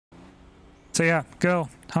So yeah, go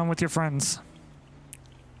home with your friends.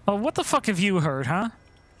 Oh, what the fuck have you heard, huh?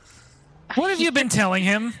 What have you been telling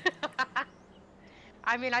him?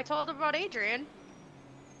 I mean, I told him about Adrian.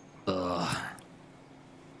 Ugh.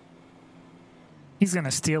 He's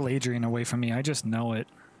gonna steal Adrian away from me. I just know it.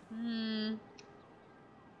 Hmm.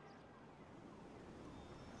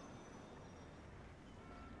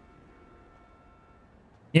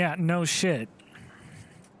 Yeah, no shit.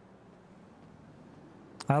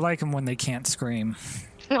 I like them when they can't scream.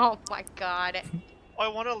 Oh my god. I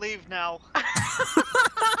want to leave now.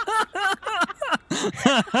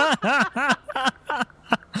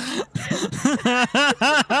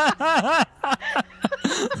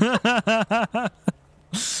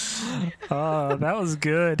 Oh, that was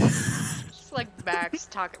good. Just like Max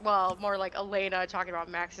talking, well, more like Elena talking about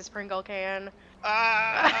Max's Pringle can.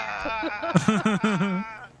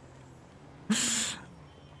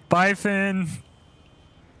 Bye, Finn.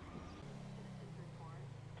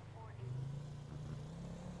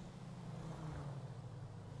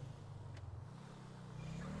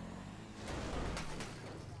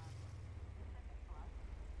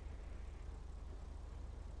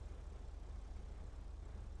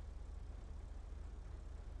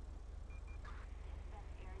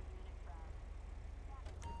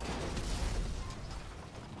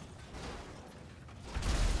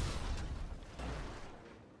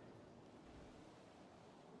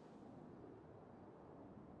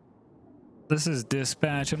 This is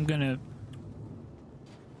dispatch. I'm gonna...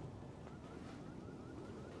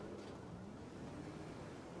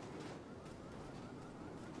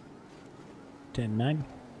 (10-9).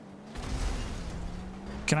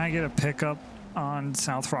 Can I get a pickup on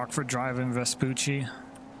South Rockford Drive in Vespucci?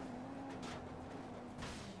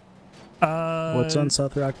 What's on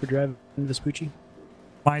South Rockford Drive in Vespucci?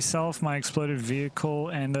 Myself, my exploded vehicle,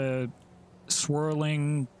 and the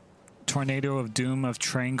swirling tornado of doom of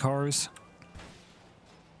train cars.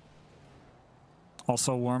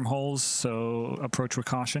 Also wormholes, so approach with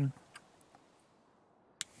caution.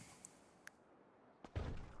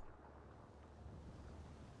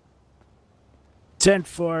 Ten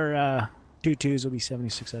for 2-2s will be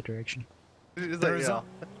 76 that direction.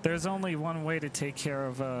 There's only one way to take care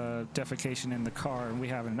of defecation in the car, and we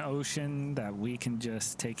have an ocean that we can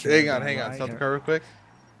just take care of. Hang on. Stop the car real quick.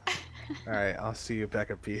 All right, I'll see you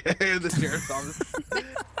back at PA. The sheriff's office.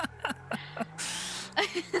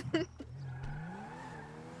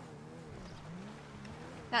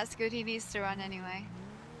 That's good. He needs to run anyway.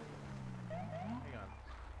 Hang on.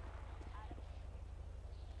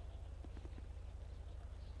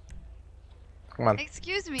 Come on.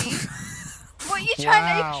 Excuse me. What are you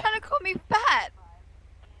trying to? Wow. You trying to call me fat?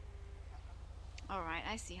 All right,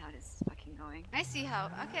 I see how this is fucking going. I see how.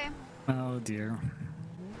 Okay. Oh dear.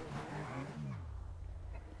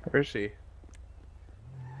 Where is she?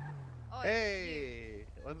 Oh, Hey.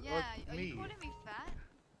 Yeah. Are me? you calling me fat?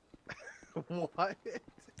 What?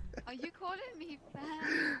 Are you calling me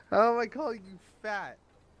fat? How am I calling you fat?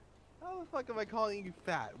 How the fuck am I calling you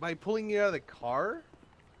fat? By pulling you out of the car?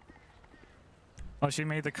 Well, she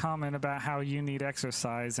made the comment about how you need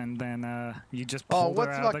exercise, and then you just Oh, pulled her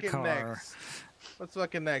what's out of the fucking car. next? What's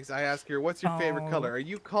fucking next? I ask her, what's your favorite Oh. color? Are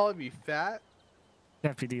you calling me fat?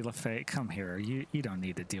 Deputy LaFay, come here. You don't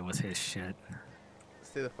need to deal with his shit.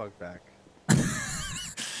 Stay the fuck back.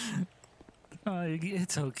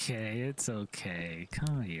 It's okay. It's okay.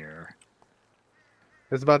 Come here.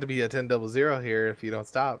 There's about to be a 10-0 here if you don't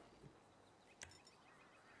stop.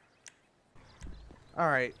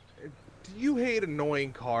 Alright. Do you hate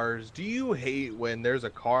annoying cars? Do you hate when there's a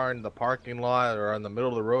car in the parking lot or on the middle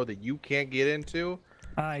of the road that you can't get into?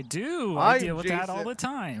 I do. I I'm deal with that all Jason. the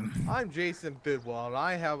time. I'm Jason Bidwell, and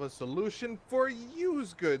I have a solution for you,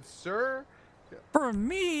 good sir. For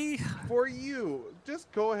me? For you. Just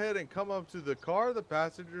go ahead and come up to the car, the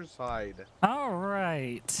passenger side. All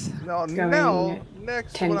right. Now,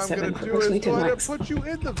 next what I'm going to do is go ahead and put you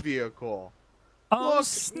in the vehicle. Oh, Look,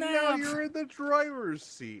 snap. now you're in the driver's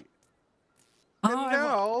seat. And Oh,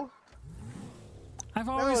 now... I've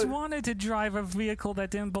always wanted to drive a vehicle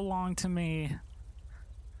that didn't belong to me.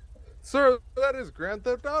 Sir, that is Grand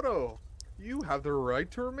Theft Auto. You have the right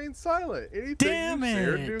to remain silent. Anything Damn you say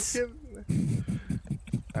or it. do can...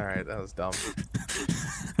 Alright, that was dumb.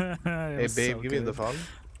 Hey, Was babe, so give me the good. phone.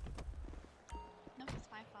 Nope, it's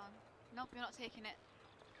my phone. Nope, you're not taking it.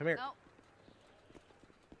 Come here. Nope.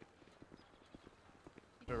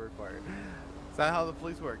 No required. Is that how the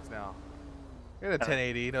police works now? You're in a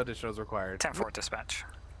 1080, no additionals required. 10-4 dispatch.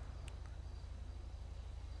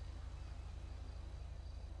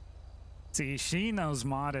 See, she knows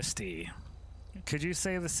modesty. Could you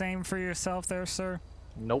say the same for yourself there, sir?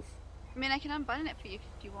 Nope. I mean, I can unbutton it for you if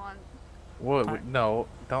you want. What? No,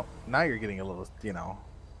 don't. Now you're getting a little, you know.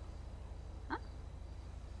 Huh?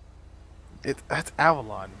 That's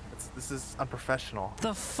Avalon. This is unprofessional.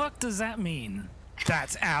 The fuck does that mean?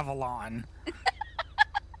 That's Avalon.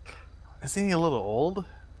 Isn't he a little old?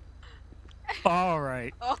 All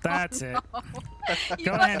right, Oh, that's it. no. You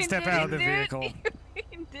Go ahead and fucking step did out it, of the dude. vehicle. You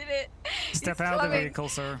fucking did it. Step He's out of the coming. vehicle,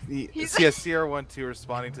 sir. Yeah, Sierra 1-2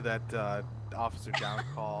 responding to that officer down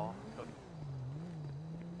call.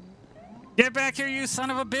 Get back here, you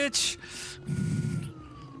son of a bitch!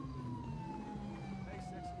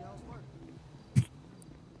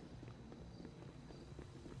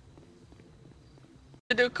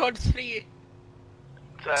 Do code 3.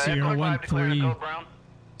 Sierra 1-3.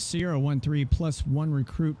 Sierra 1-3 plus 1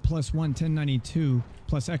 recruit plus 1 1092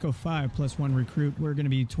 plus Echo 5 plus 1 recruit. We're going to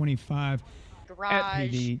be 25 Garage. at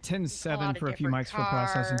PD. 10-7 for a few mics for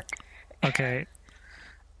processing. Okay.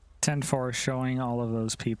 10-4 showing all of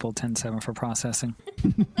those people. 10-7 for processing.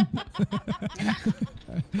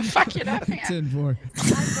 Fuck you laughing at? 10-4. I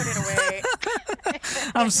put it away.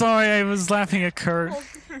 I'm sorry, I was laughing at Kurt. Hold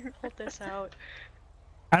this out.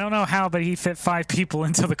 I don't know how, but he fit 5 people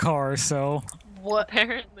into the car, so... What?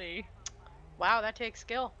 Apparently. Wow, that takes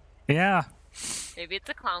skill. Yeah. Maybe it's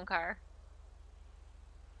a clown car.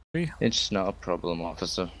 It's not a problem,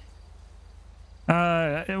 officer.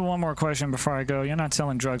 One more question before I go. You're not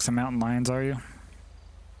selling drugs to mountain lions, are you?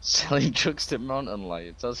 Selling drugs to mountain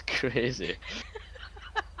lions? That's crazy.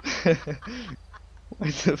 What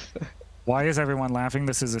the fuck? Why is everyone laughing?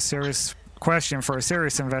 This is a serious question for a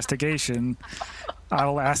serious investigation. I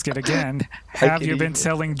will ask it again. Have you been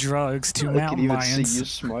selling drugs to mountain lions? I can even see you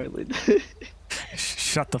smiling.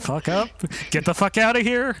 Shut the fuck up. Get the fuck out of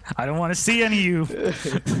here. I don't want to see any of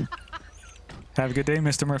you. Have a good day,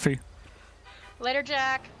 Mr. Murphy. Later,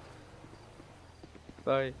 Jack.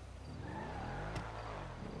 Bye.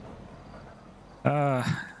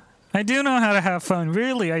 I do know how to have fun.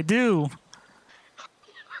 Really, I do.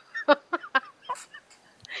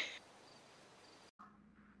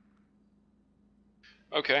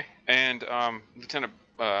 Okay, and Lieutenant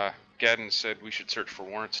Gadden said we should search for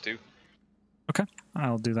warrants too. Okay,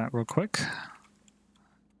 I'll do that real quick.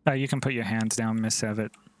 You can put your hands down, Miss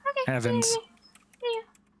Evans.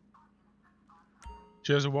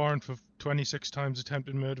 She has a warrant for 26 times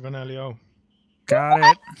attempted murder of an LEO. Got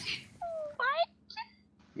it. What?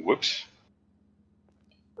 Whoops.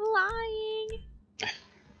 Lying.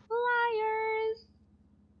 Liars.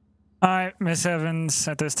 Alright, Miss Evans,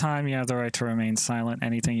 at this time you have the right to remain silent.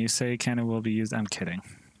 Anything you say can and will be used. I'm kidding.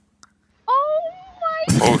 Oh my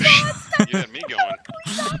Oh, god. you had me going.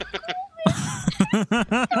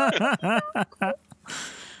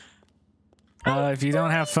 If you don't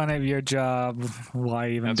have fun at your job, why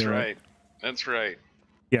even That's do it? right. That's right.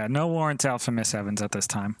 Yeah, no warrants out for Miss Evans at this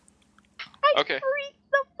time. Okay. Freak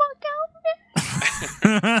the fuck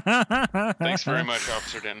out. Thanks very much,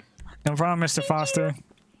 Officer Den. No problem, Mr. Foster.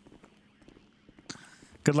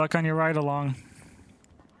 Good luck on your ride along.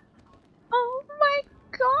 Oh my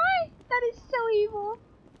god. That is so evil.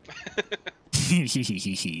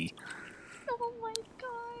 Oh my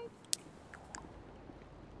god.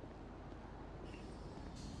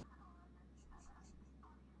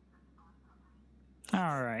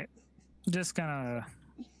 Alright. Just gonna...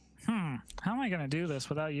 How am I gonna do this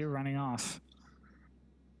without you running off?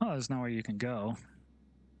 Oh, there's nowhere you can go.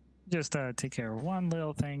 Just take care of one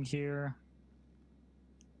little thing here.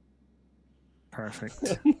 Perfect.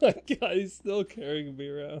 Oh my god, he's still carrying me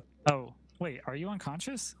around. Oh, wait, are you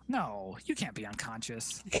unconscious? No, you can't be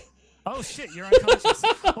unconscious. Oh shit, you're unconscious.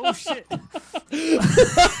 Oh shit.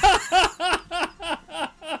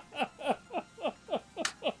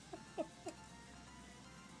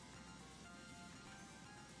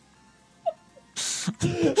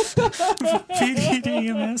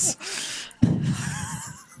 PDDMS.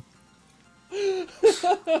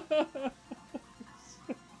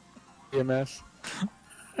 EMS.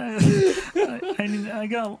 I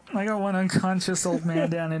got one unconscious old man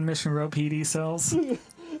down in Mission Row PD cells.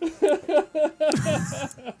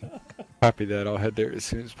 Copy that. I'll head there as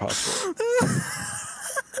soon as possible.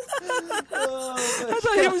 I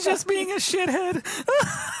thought he was just being a shithead.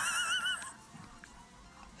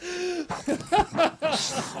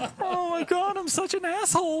 Oh my god, I'm such an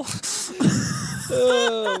asshole.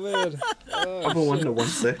 Oh man. Oh, I'm a 1 to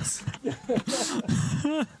 1-6.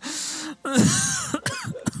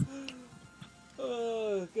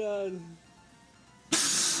 Oh god.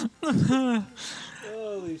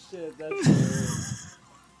 Holy shit, that's hilarious.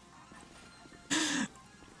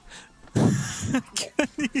 I can't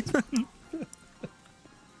even.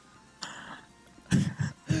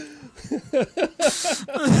 He's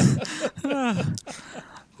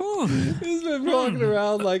been walking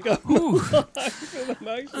around like I'm alive, and I'm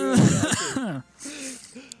actually attacking.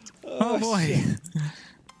 Oh boy. Shit.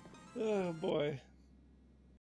 Oh boy.